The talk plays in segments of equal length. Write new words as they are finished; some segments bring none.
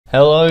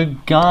Hello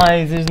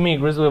guys, this is me,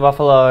 Grizzly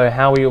Buffalo.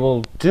 How are you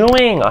all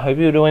doing? I hope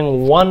you're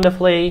doing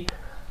wonderfully.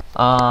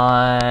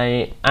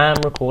 I am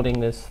recording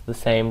this the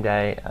same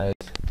day as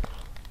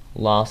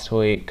last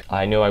week.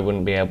 I knew I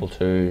wouldn't be able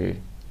to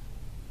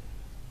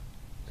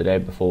the day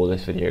before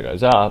this video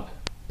goes up.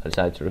 I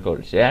decided to record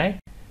it today.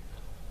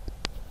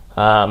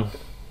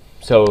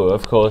 So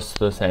of course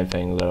the same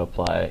thing that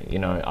apply. You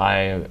know,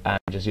 I am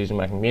just using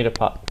my computer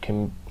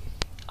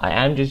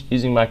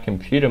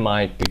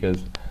mic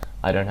because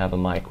I don't have a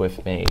mic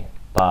with me,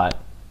 but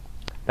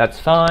that's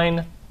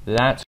fine,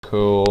 that's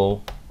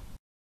cool.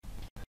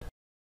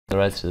 The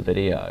rest of the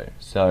video.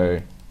 So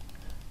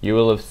you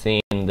will have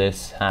seen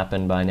this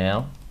happen by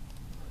now.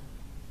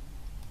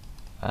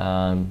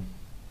 But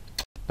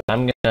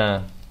I'm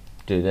gonna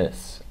do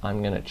this.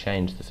 I'm gonna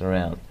change this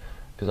around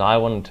because I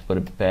wanted to put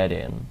a bed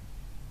in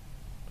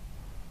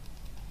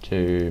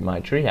to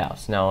my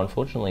treehouse. Now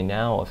unfortunately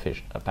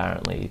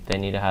apparently they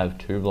need to have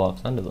 2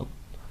 blocks under them,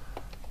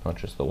 not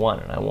just the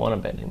one, and I want a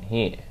bed in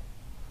here.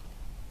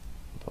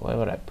 But where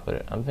would I put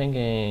it? I'm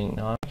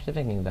actually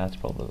thinking that's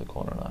probably the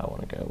corner that I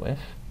want to go with.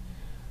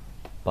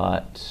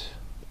 But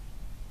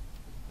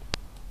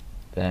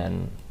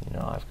then, you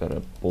know, I've got to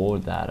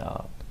board that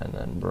up and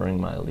then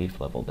bring my leaf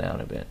level down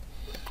a bit.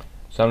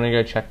 So I'm going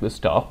to go check the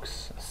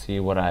stocks, see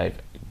what I've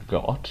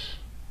got.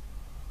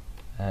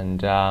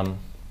 And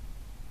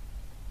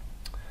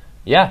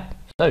yeah,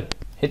 so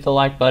hit the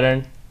like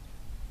button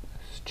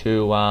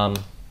to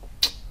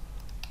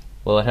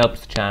well, it helps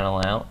the channel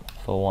out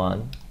for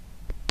one,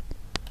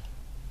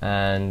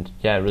 and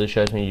yeah, it really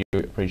shows me you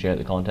appreciate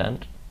the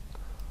content.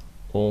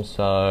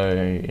 Also,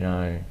 you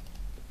know,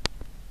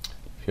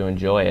 if you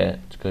enjoy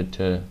it, it's good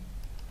to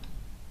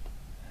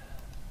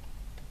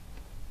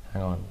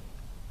hang on.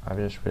 I've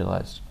just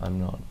realized I'm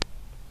not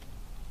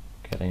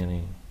getting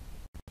any.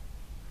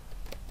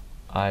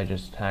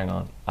 Hang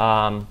on.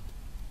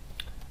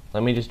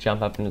 Let me just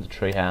jump up into the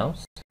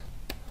treehouse,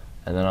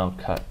 and then I'll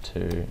cut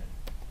to.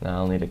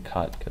 Now I'll need a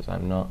cut because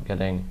I'm not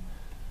getting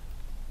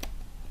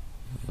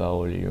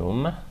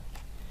volume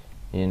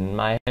in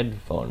my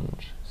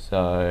headphones.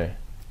 So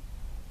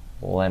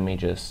let me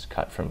just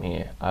cut from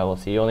here. I will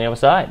see you on the other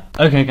side.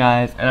 Okay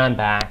guys, and I'm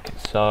back.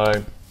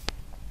 So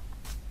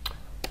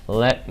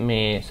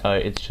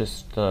it's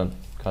just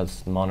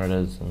because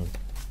monitors and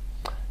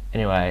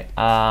anyway,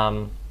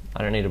 I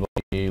don't need to bore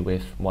you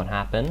with what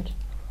happened.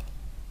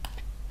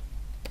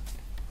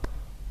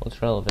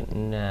 What's relevant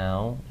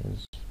now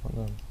is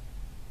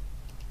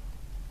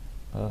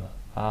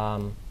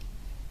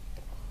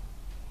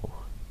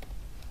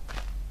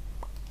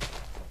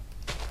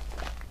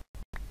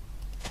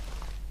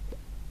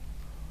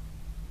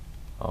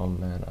oh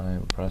man, I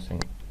am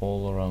pressing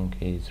all the wrong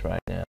keys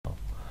right now.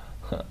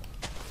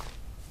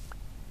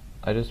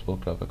 I just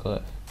walked off a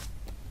cliff.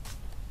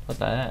 What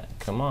the heck?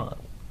 Come on.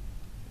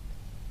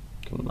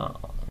 Come on.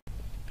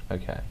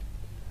 Okay.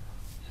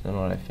 So then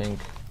what I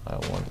think I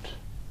want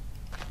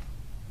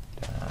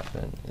to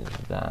happen is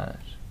that.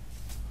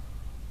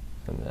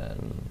 And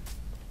then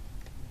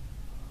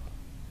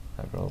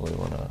I probably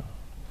want to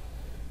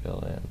fill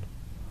in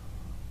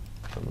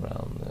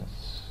around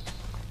this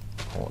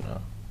corner,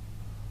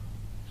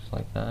 just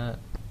like that.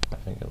 I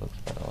think it looks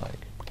better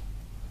like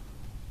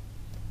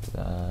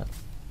that.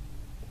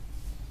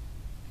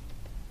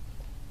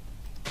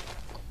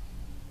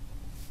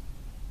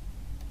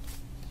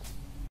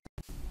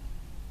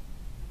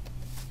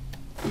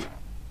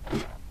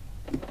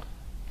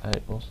 I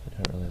also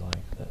don't really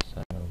like this.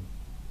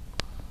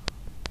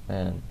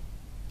 Man.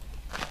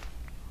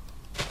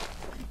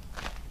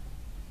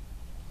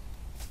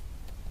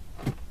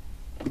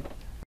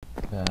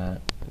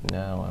 That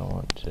now I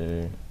want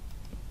to.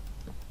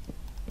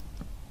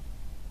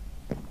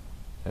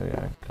 There we go.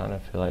 I kind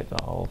of feel like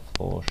the whole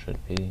floor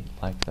should be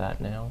like that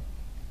now.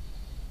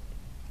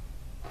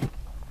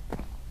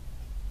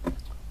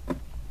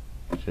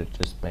 Should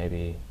just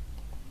maybe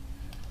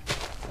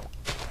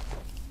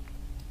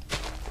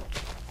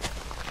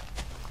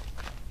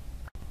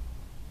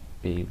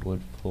be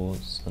wood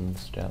floors and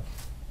stuff.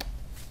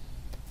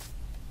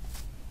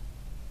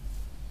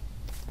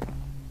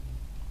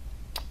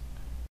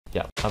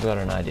 Yeah, I've got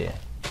an idea.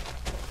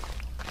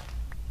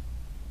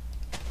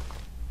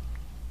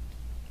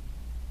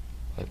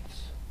 Let's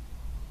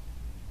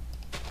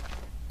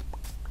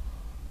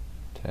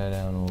tear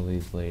down all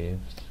these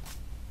leaves.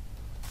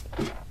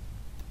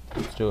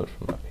 Let's do it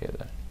from up here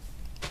though.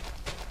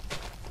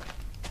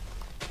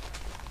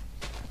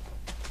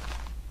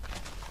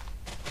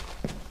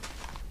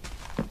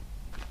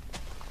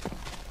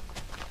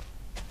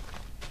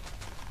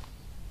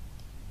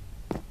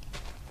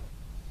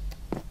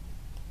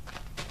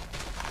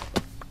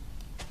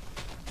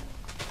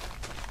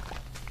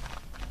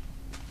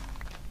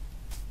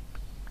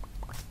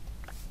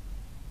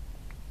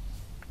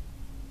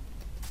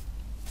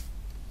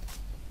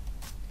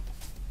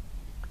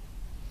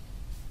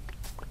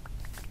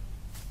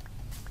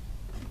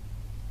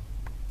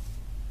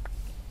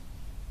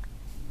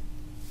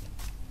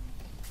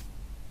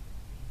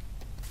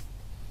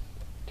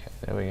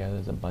 There we go,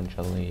 there's a bunch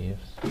of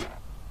leaves.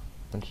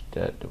 How much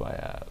dirt do I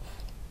have?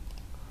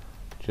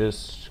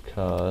 Just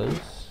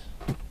cause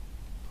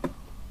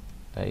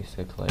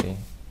basically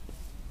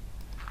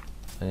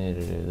I need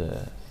to do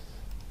this.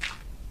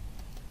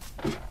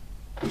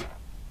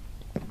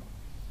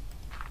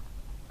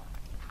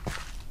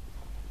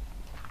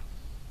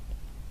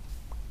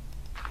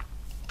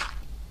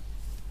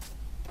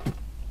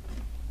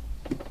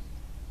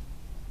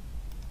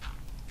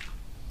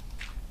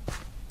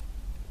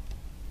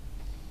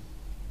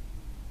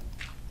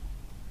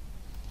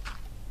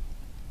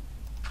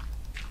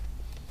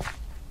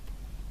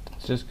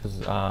 It's just because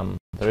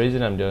the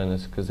reason I'm doing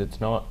this because it's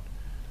not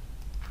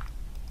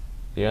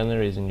the only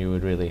reason you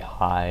would really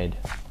hide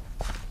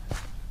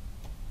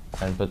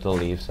and put the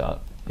leaves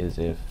up is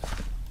if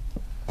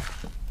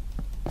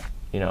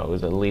you know it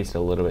was at least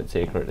a little bit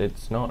secret.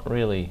 It's not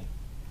really.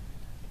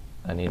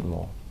 I need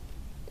more.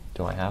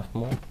 Do I have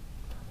more?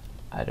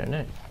 I don't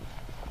know.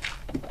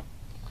 I'm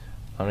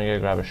gonna go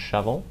grab a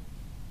shovel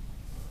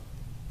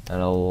and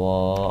a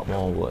lot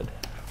more wood.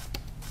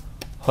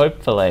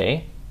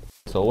 Hopefully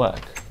this will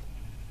work.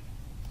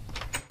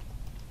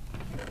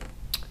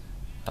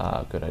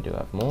 Good, I do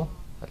have more.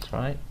 That's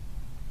right.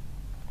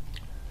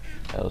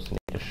 I also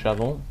need a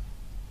shovel.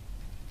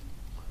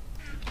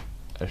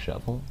 A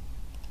shovel.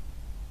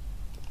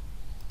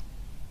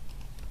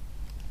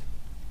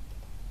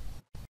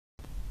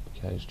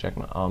 Okay, just check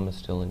my armor's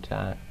still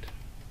intact.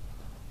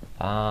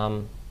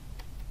 I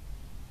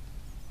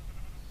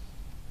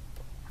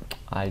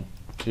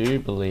do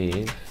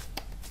believe.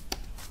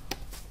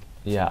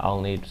 Yeah,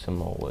 I'll need some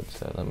more wood,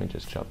 so let me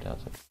just chop down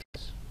some trees.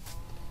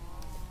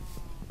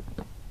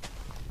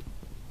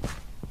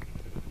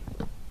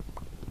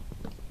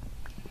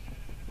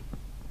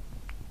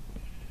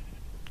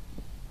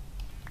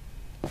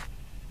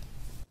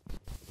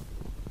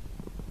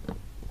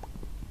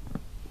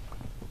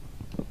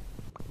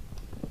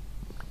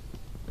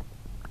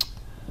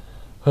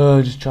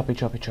 Just choppy,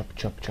 choppy, choppy,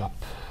 chop, chop.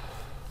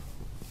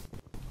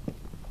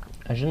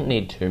 I shouldn't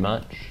need too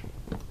much.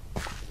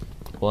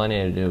 All I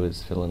need to do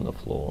is fill in the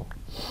floor.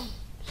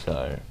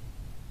 So,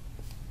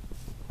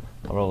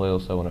 I probably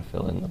also want to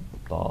fill in the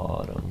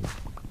bottom.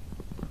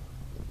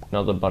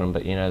 Not the bottom,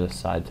 but you know the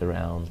sides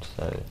around,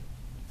 so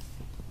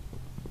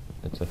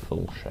it's a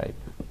full shape.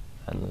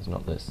 And there's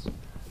not this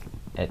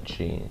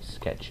etchy,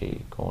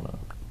 sketchy corner.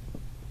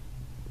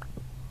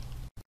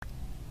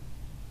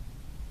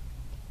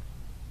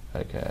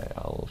 Okay,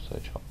 I'll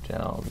also chop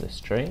down this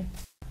tree,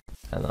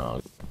 and then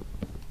I'll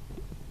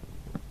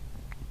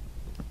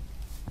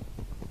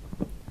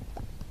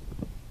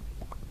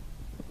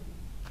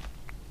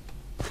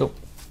cool.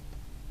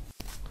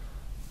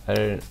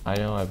 I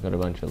know I've got a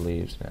bunch of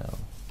leaves now,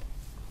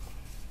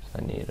 so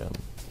I need them.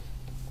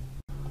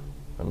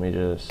 Let me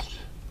just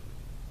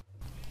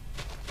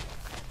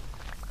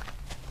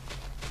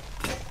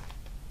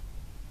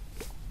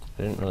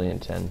I didn't really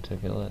intend to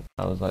kill it.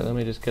 I was like, let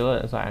me just kill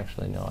it. It's like,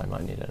 actually, no, I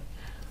might need it.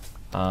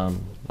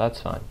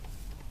 That's fine.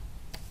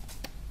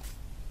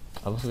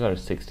 I've also got a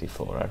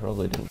 64. I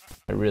really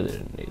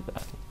didn't need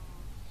that.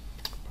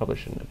 Probably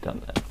shouldn't have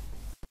done that.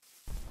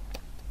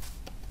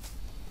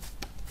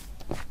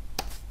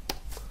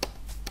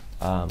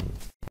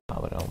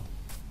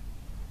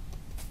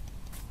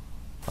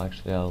 But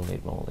actually, I'll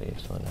need more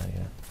leaves when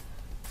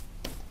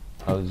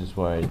I was just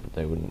worried that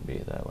they wouldn't be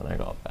there when I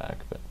got back,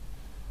 but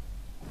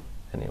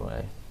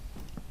anyway.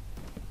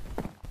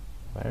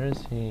 Where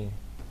is he?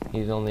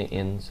 He's on the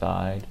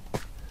inside.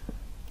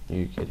 Are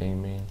you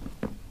kidding me?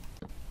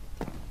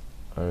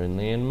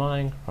 Only in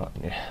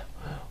Minecraft. Yeah.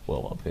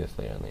 Well,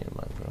 obviously only in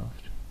Minecraft.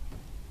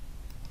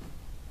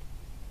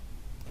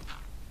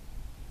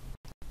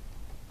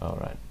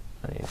 Alright,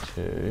 I need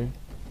to,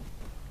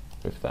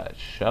 with that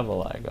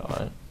shovel I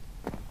got,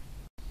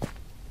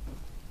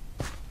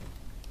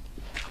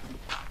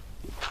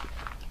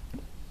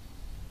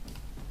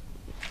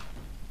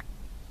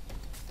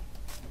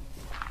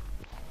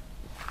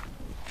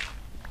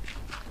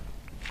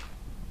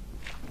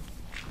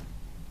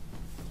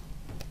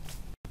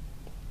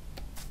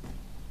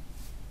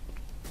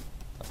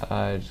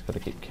 I just gotta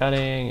keep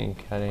cutting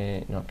and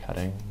cutting, not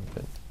cutting,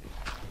 but,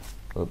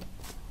 whoop.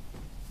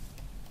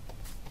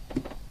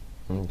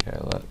 Okay,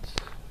 let's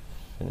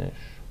finish.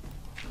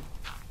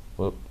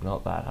 Whoop,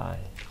 not that high.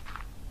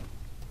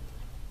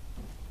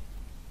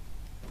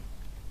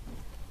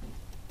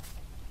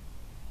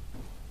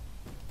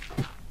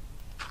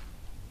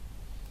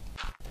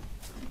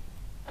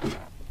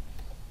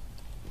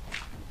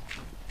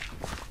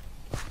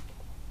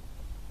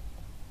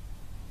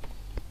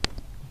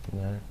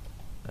 No,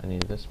 I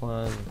need this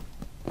one.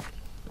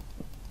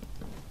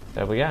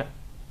 There we go.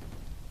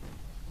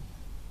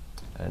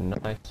 A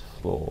nice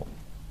floor.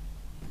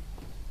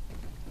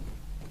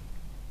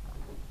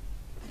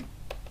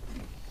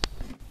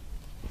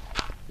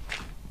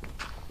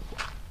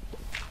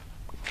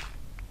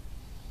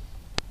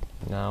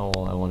 Now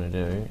all I want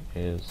to do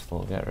is,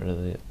 well, get rid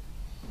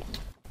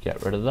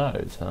of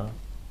those, huh?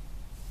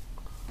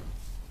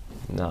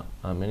 No,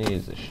 I'm gonna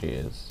use the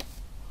shears.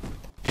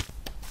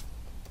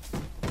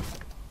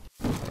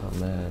 Oh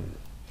man.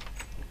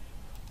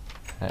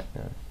 Heck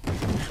no.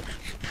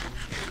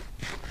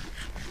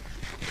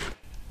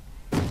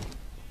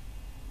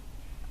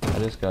 I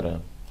just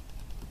gotta...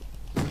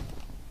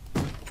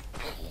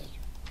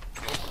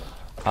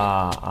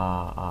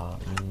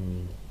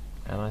 Am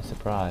I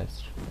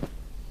surprised?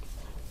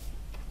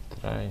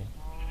 Did I?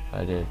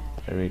 I did.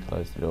 I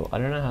reclosed the door. I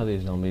don't know how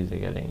these zombies are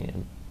getting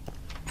in,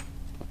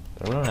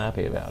 but I'm not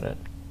happy about it.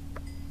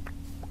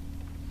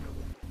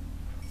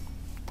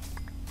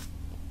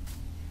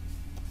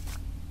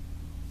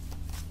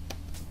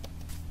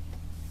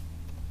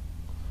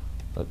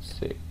 Let's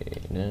see.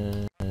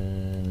 No.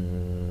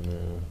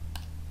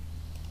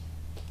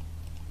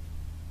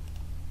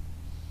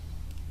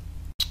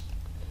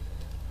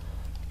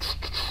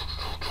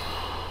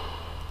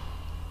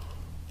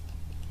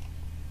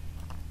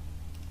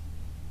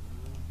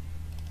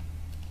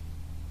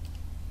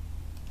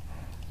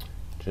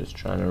 Just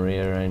trying to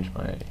rearrange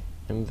my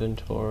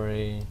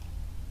inventory.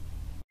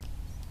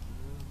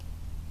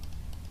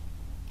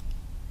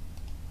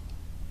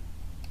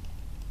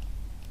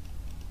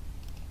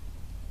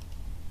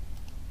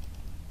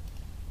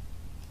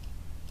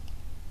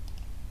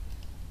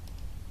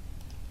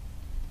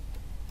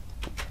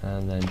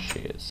 And then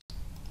shears.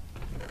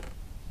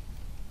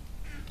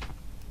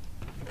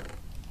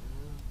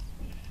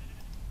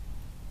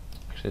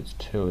 Actually, it's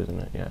 2, isn't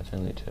it? Yeah, it's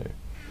only 2.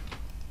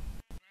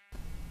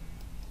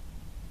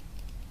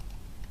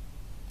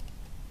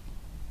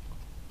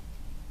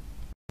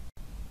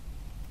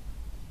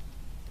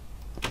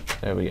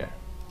 There we go.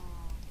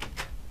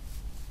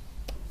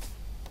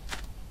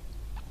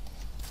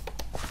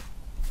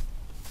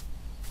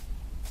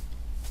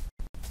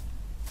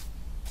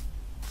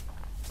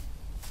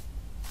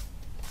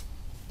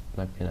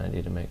 Might be an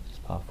idea to make this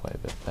pathway a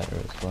bit better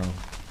as well.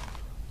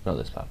 Not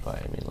this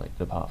pathway, I mean like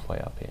the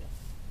pathway up here.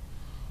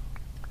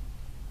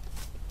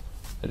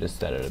 I just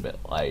set it a bit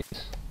light.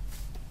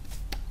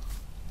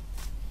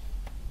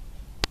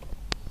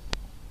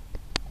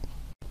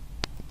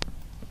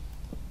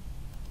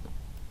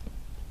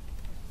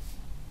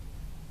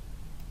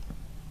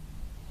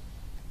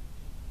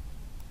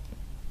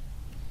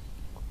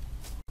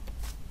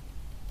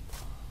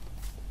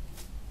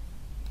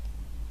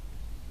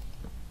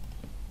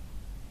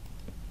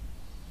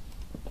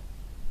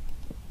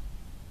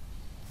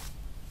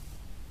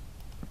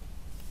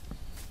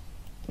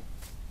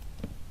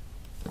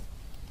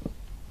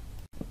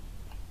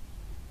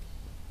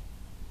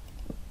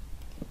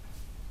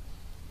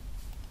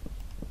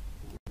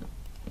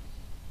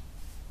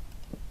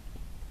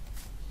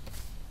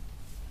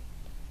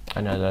 I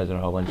know those are a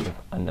whole bunch of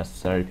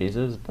unnecessary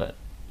pieces, but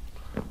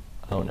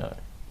oh no.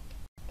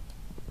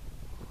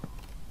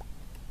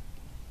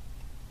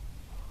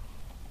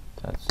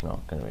 That's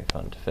not going to be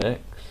fun to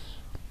fix.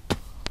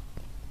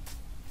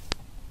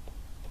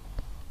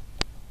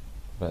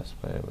 Best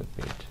way would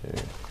be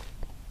to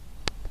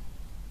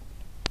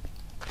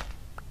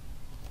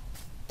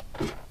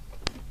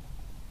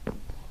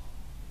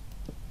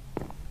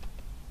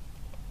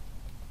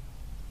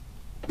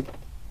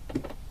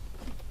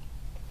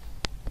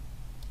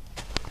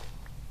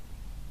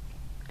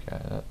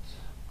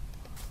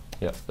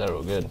yep, they're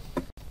all good.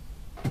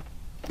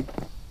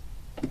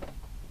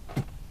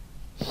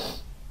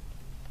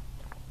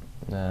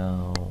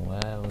 Now,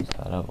 where was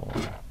that other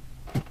one?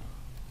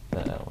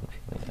 That one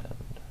from the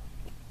end.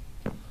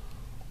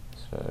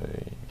 So,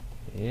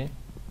 here.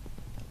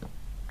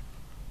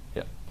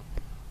 Yep.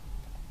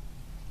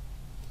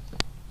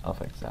 I'll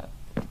fix that.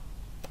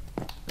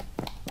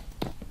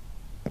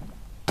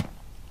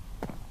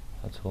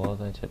 That's all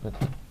they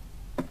typically.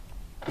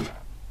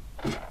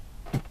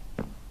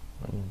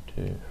 1,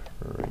 2,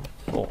 3,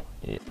 4.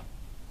 Yeah. 2,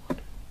 3,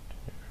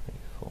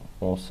 4.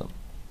 Awesome.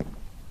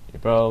 You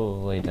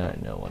probably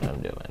don't know what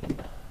I'm doing.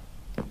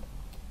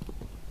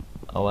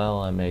 Oh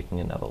well, I'm making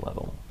another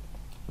level.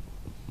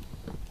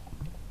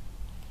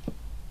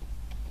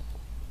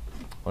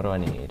 What do I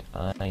need?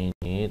 I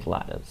need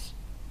ladders.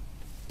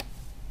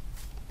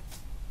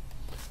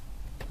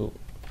 Ooh.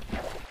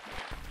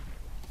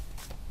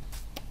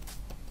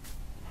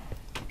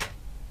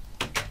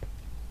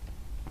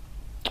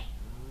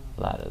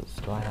 Ladders.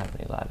 Do I have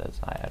any ladders?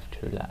 I have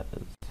 2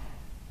 ladders.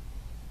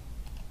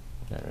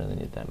 I don't really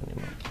need them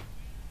anymore.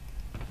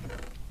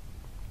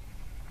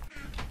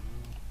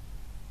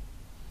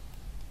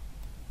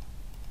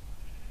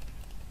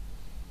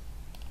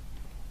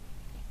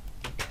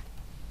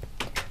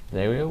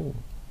 There we go.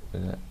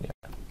 Is that, yeah.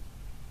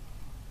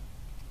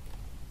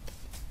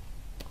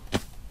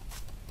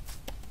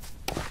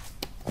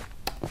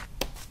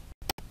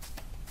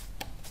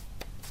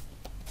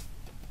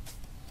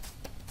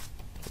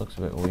 Looks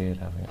a bit weird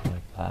having it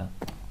like that,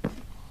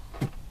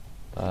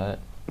 but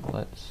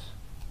let's.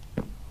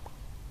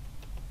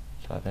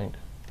 So I think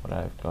what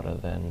I've got to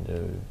then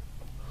do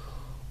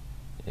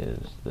is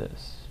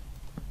this.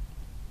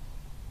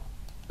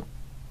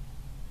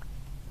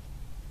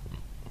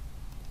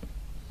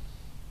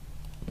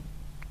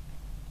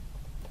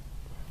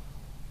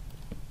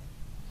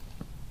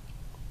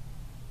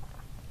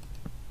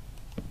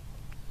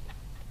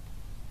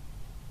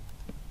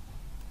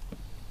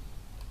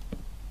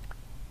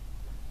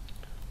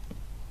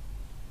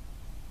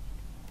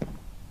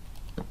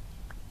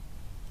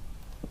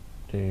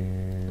 Do,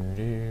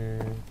 do.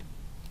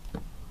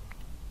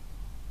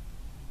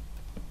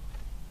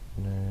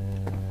 No.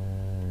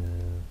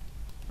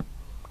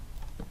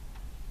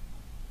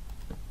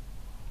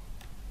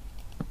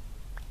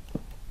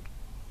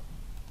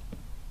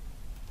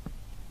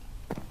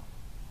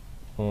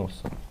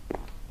 Awesome.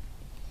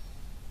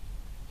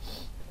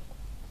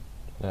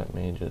 Let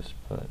me just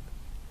put.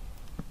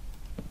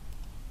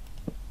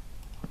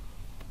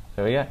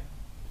 There we go.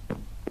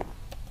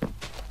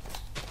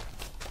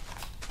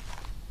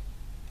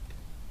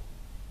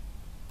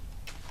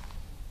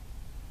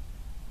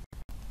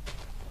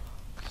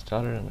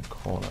 Started in the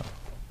corner.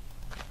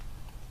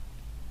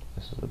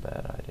 This is a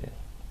bad idea.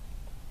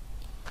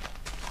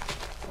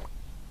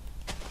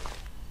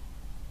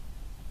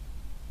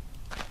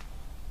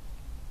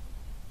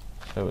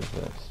 So is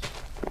this.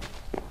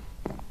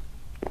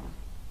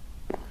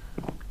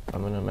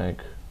 I'm gonna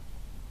make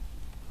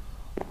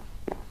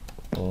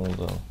all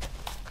the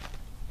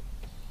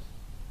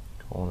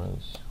corners.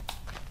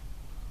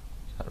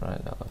 Is that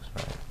right? That looks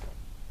right.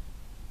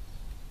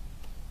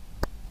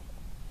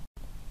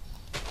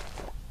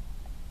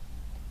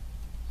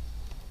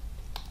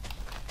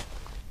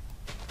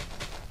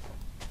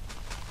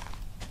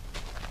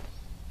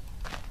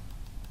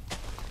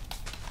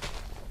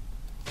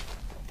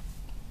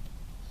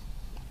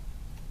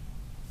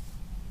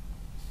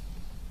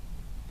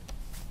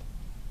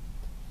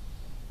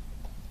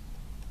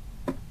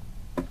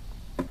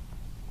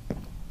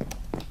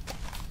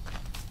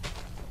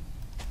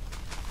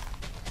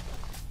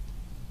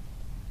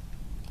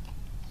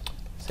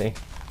 See?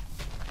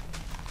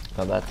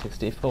 Got that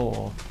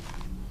 64.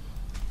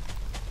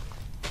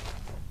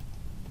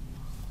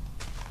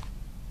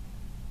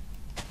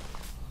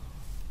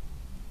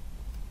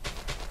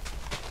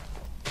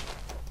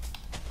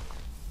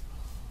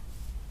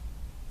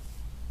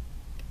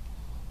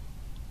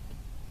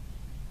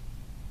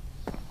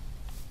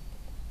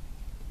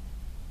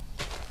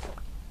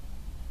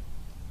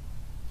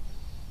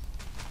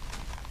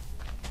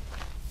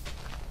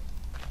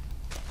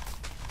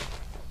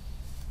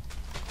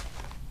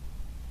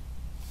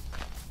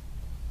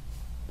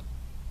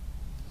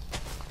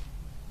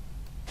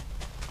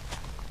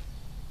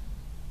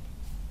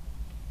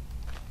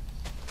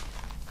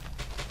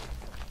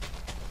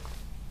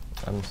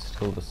 I'm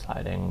still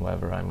deciding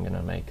whether I'm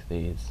gonna make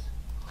these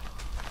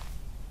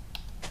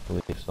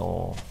leaves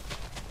or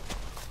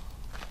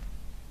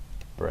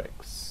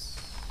bricks.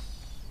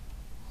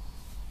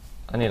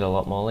 I need a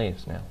lot more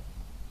leaves now.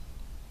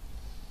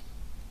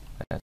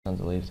 I got tons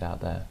of leaves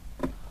out there.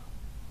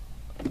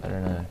 I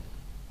don't know.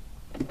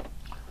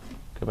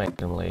 Could make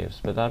them leaves,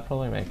 but that'd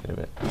probably make it a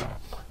bit.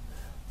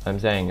 I'm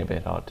saying a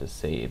bit hard to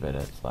see, but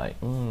it's like,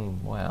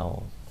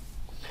 wow.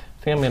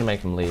 I think I'm gonna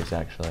make them leaves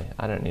actually.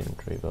 I don't need them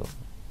to be built.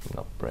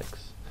 Not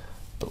bricks,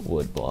 but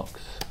wood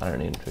blocks. I don't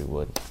need them to be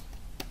wood.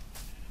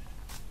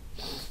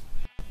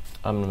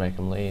 I'm gonna make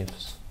them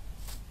leaves.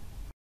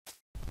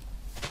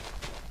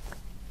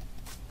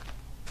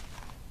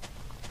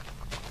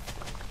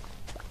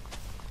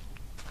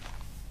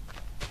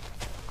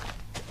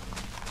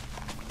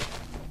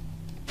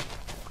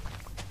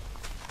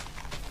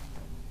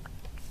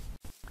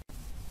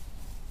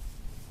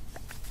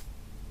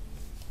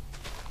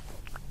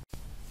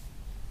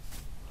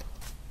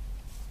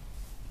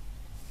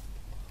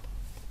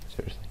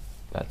 Seriously,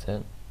 that's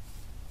it?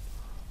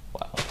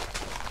 Wow.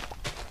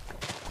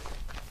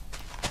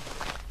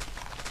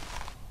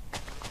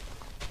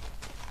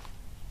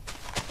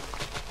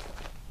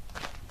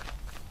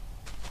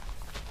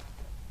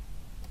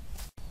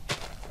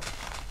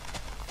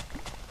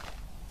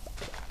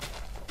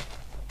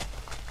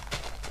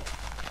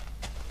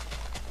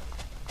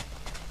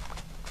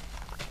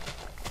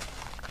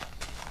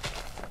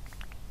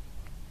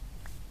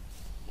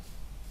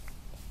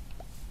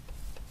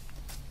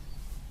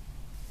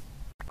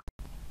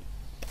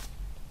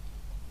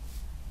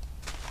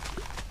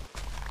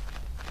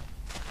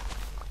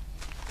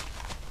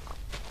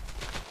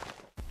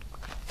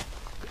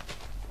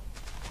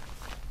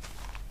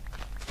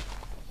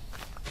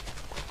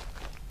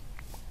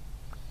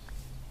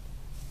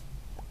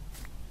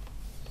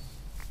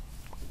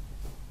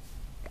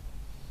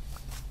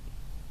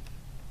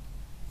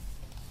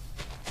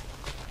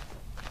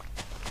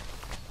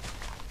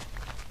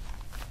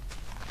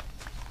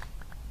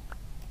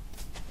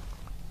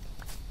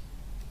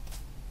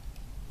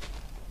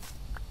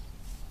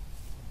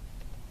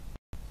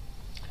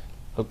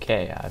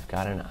 Okay, I've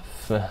got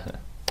enough.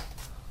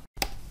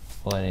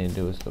 All I need to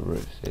do is the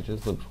roof. It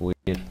just looks weird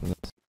from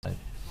this side.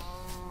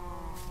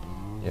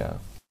 Yeah.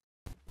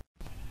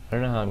 I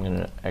don't know how I'm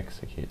gonna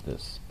execute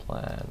this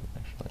plan,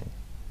 actually.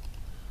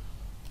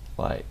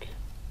 Like,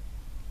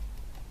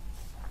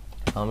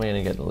 how am I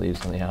gonna get the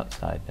leaves on the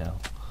outside now?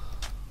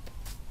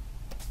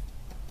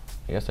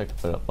 I guess I could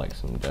put up like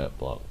some dirt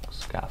block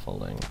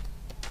scaffolding,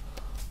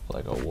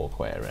 like a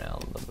walkway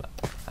around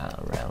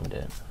around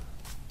it.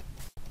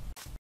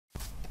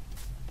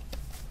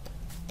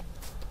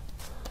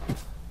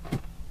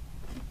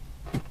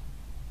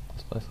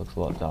 This place looks a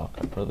lot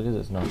darker, probably because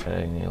it's not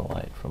getting any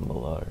light from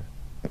below.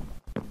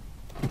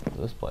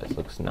 this place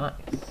looks nice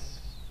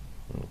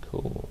and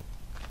cool.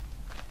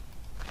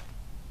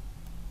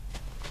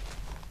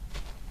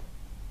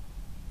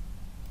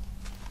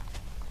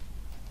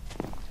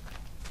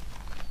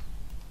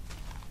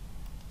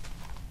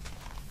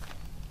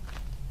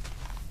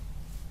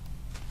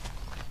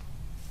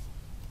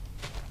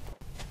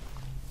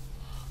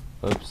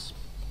 Oops.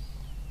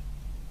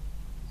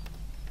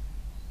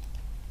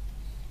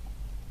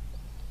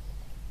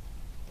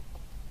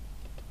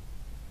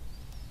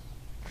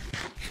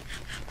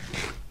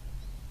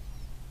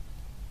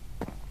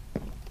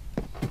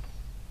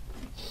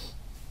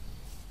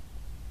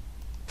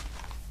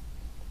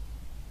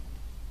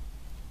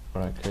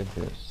 Or I could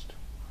just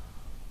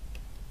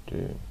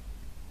do,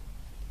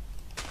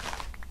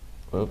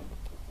 whoop.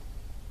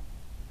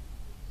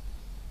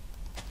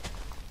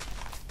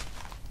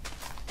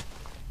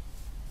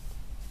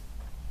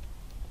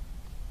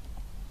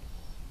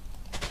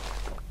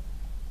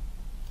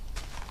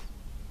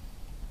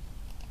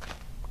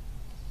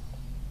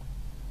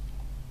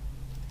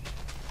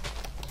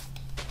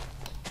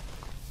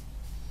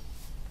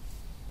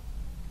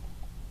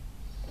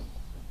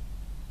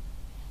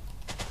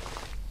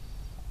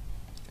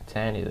 It's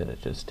handy that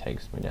it just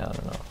takes me down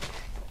a notch.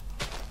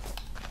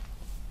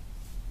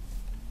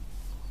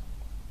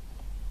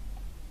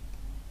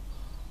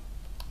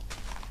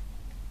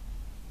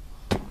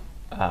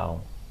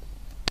 Ow.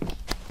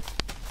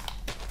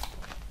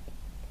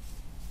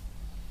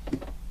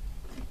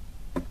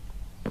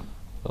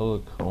 All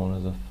the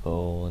corners are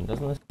full, and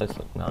doesn't this place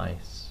look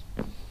nice?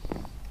 I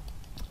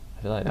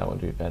feel like that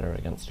would be better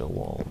against a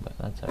wall, but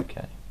that's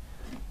okay.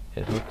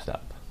 It hooks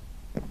up.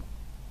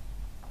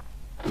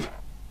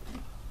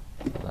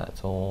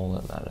 That's all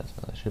that matters.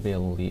 Now, there should be a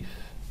leaf.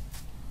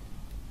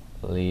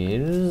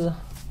 Leaves.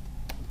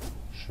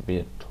 Should be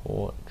a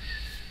torch.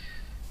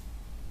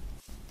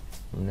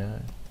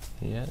 No.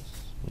 Yes.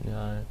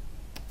 No.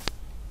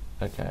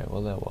 Okay,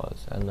 well there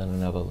was. And then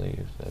another leaf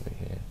over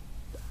here.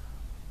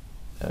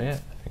 Oh yeah,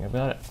 I think I've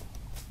got it.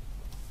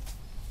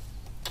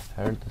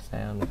 Heard the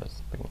sound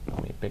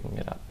of me picking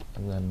it up.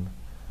 And then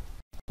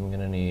I'm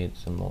gonna need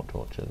some more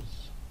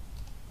torches.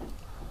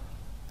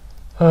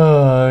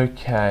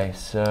 Okay,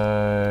 so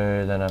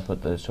then I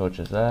put those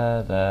torches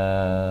there,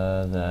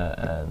 there, there,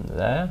 and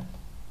there.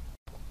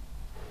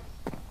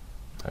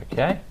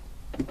 Okay.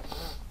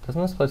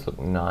 Doesn't this place look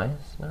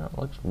nice? No, it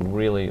looks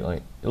really,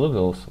 like, it looks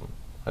awesome.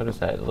 I gotta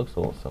say, it looks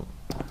awesome.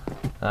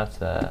 That's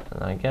there,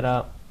 and I get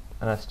up,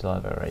 and I still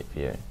have a great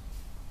view.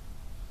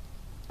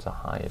 It's a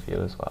higher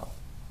view as well.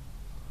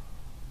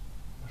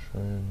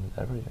 Mushrooms,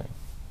 everything.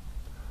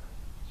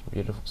 Some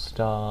beautiful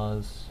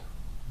stars,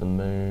 the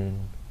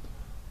moon.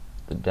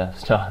 The Death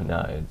Star,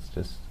 no, it's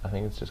just, I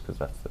think it's just because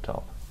that's the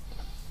top.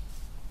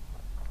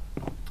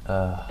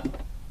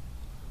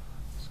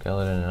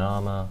 Skeleton in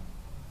armor.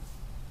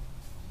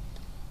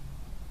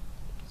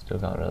 Still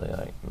can't really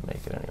like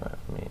make it anywhere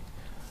for me.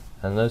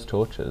 And those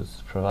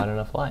torches provide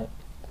enough light.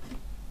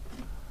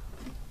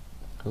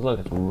 Because look,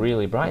 it's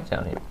really bright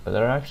down here, but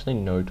there are actually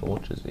no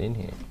torches in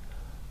here.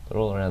 They're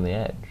all around the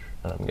edge,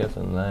 and I'm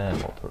guessing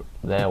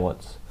they're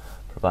what's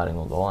providing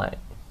all the light.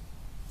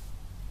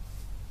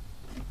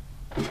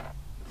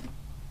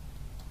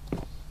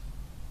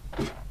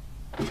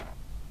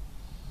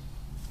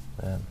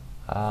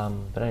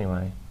 But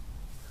anyway,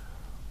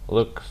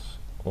 looks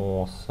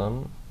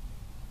awesome.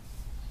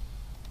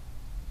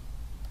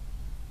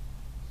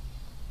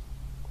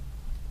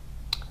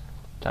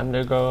 Time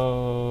to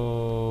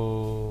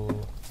go.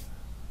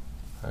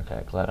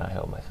 Okay, glad I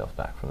held myself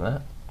back from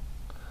that.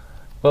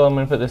 Well, I'm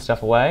going to put this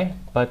stuff away,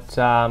 but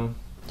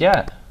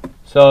yeah.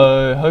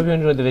 So, hope you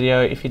enjoyed the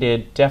video. If you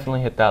did,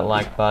 definitely hit that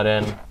like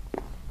button.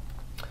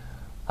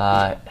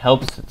 It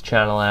helps the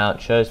channel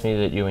out, shows me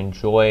that you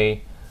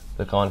enjoy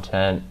the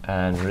content,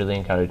 and really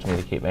encourages me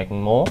to keep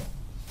making more.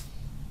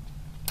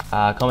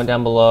 Comment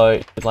down below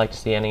if you'd like to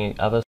see any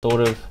other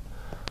sort of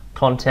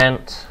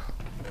content,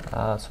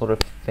 sort of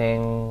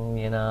thing,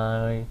 you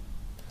know,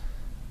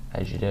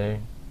 as you do.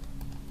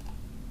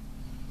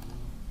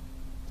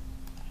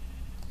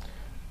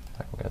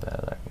 I can go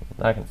there,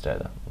 I can stay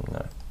there.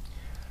 No,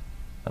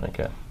 I don't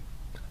care.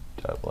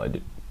 Well, I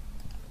do.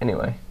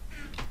 Anyway.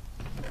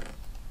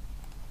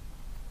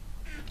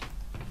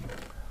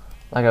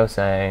 Like I was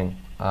saying,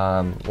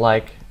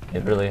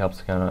 it really helps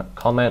to kind of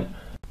comment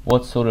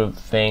what sort of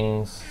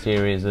things,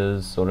 series,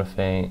 sort of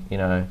thing, you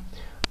know,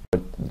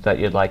 that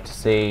you'd like to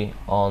see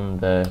on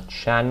the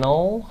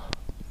channel.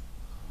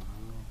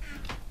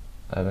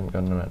 I haven't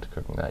gotten around to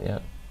cooking that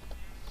yet.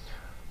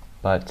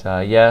 But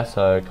yeah,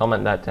 so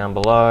comment that down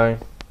below.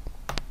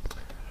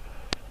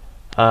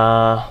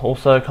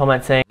 Also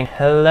comment saying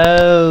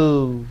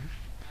hello,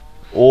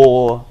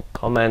 or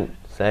comment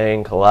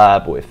saying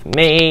collab with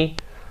me,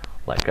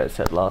 like I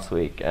said last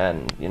week,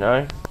 and you know,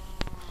 if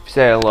you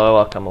say hello,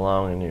 I'll come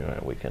along and you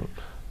know we can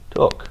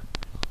talk.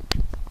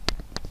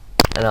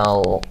 And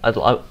I'd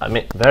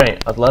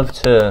love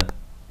to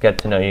get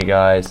to know you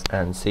guys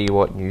and see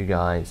what you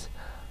guys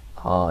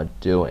are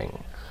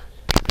doing.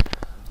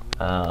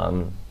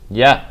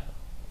 Yeah.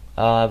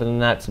 Other than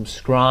that,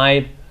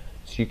 subscribe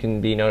so you can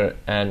be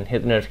and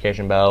hit the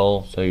notification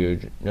bell so you're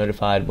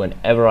notified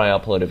whenever I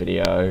upload a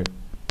video.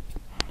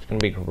 It's gonna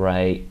be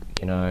great.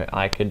 You know,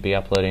 I could be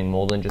uploading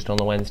more than just on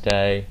the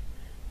Wednesday. You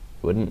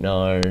wouldn't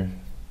know.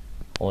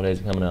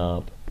 Holidays are coming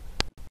up.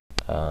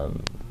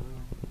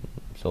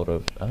 Sort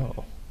of.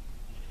 Oh.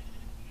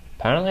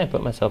 Apparently, I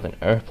put myself in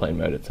airplane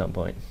mode at some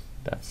point.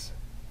 That's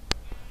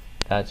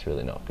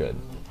really not good.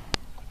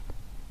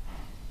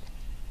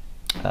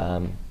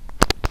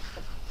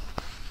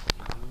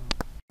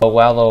 But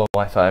while the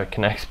Wi-Fi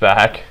connects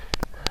back,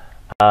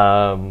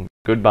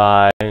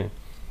 goodbye.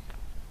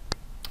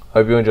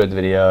 Hope you enjoyed the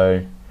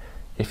video.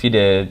 If you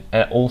did,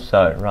 and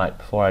also, right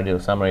before I do a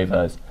summary of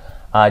those,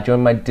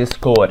 join my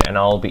Discord, and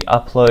I'll be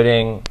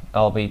uploading.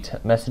 I'll be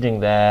messaging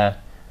there.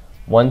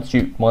 Once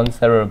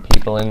there are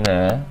people in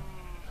there,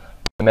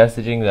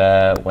 messaging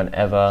there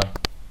whenever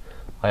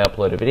I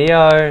upload a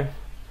video.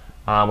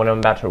 When I'm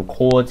about to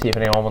record, see if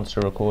anyone wants to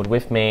record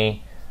with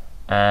me,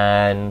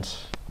 and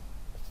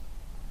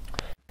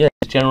yeah,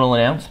 just general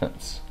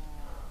announcements.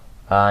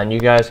 And you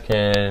guys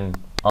can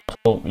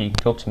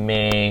talk to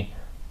me,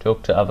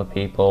 talk to other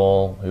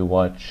people who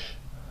watch.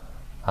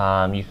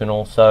 You can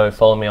also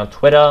follow me on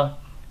Twitter.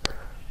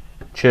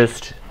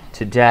 Just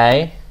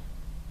today.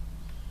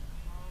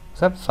 Was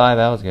that 5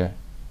 hours ago?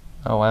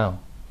 Oh wow.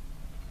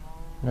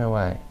 No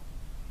way.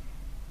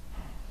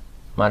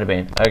 Might have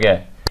been.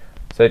 Okay.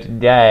 So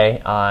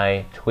today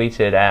I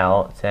tweeted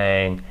out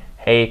saying,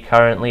 hey,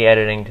 currently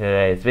editing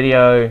today's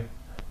video.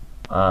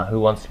 Who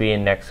wants to be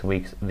in next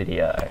week's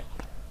video?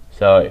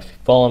 So if you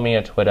follow me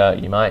on Twitter,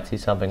 you might see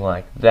something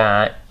like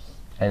that,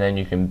 and then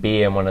you can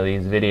be in one of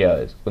these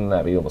videos. Wouldn't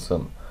that be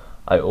awesome?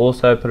 I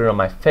also put it on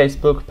my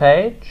Facebook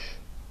page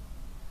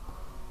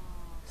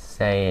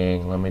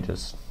saying, let me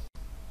just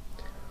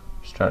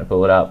trying to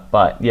pull it up,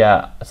 but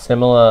yeah, I said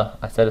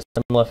a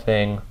similar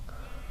thing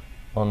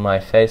on my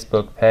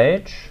Facebook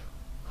page,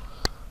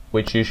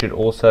 which you should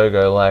also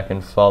go like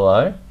and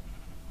follow.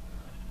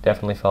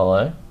 Definitely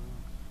follow.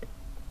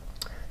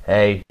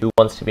 Hey, who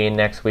wants to be in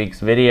next week's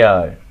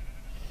video?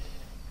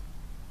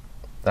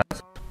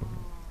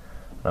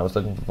 I was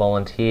looking for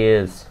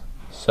volunteers.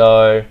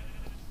 So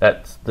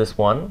that's this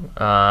one.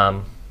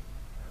 That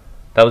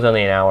was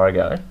only an hour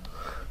ago.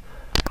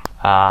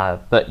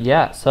 But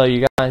yeah, so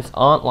you guys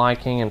aren't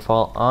liking and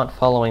aren't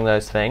following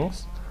those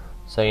things,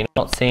 so you're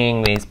not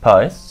seeing these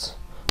posts.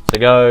 So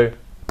go.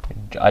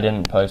 I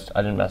didn't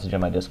message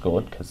in my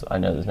Discord because I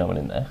know there's no one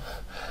in there.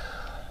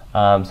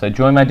 So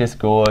join my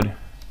Discord.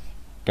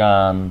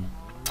 Follow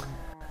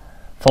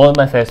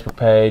my Facebook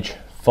page.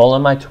 Follow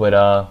my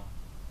Twitter.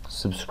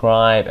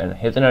 Subscribe and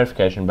hit the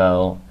notification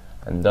bell.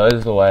 And those are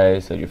the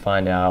ways that you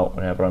find out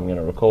whenever I'm going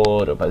to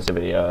record or post a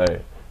video.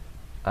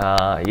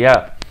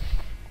 Yeah.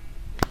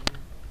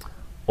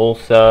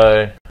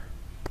 Also,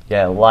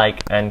 yeah,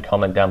 like and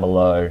comment down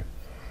below.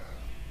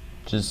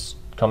 Just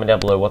comment down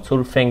below what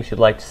sort of things you'd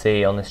like to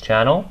see on this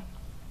channel.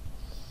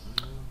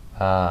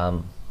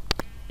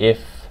 If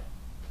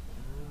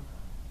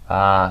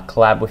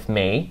collab with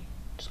me,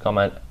 just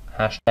comment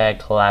hashtag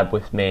collab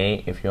with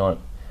me if you want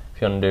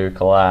to do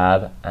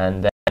collab,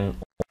 and then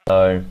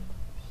also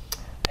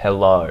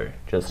hello,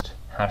 just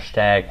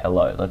hashtag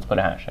hello. Let's put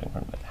a hashtag in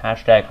front of it.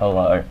 Hashtag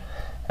hello,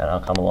 and I'll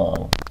come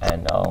along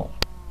and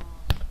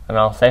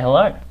I'll say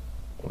hello.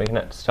 We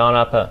can strike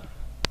up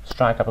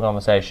a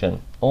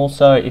conversation.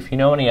 Also, if you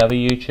know any other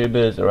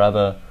YouTubers or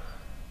other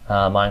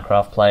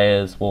Minecraft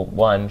players, well,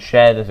 one,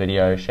 share the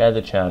video, share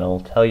the channel,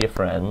 tell your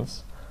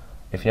friends.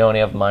 If you know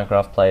any other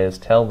Minecraft players,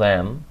 tell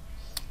them.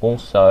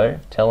 Also,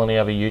 tell any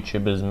other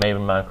YouTubers, maybe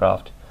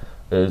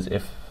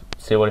Minecrafters,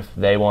 see what if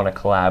they want to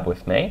collab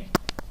with me,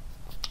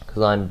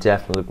 because I'm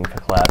definitely looking for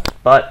collabs.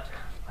 But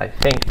I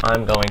think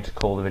I'm going to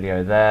call the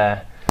video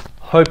there.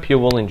 Hope you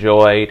all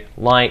enjoyed.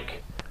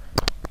 Like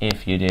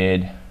if you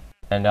did,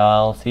 and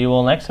I'll see you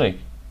all next week.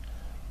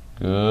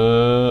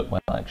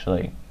 Well,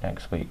 actually,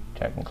 next week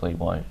technically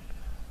won't,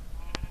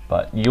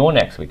 but your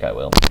next week I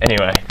will.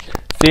 Anyway,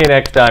 see you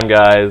next time,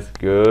 guys.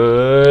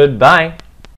 Goodbye.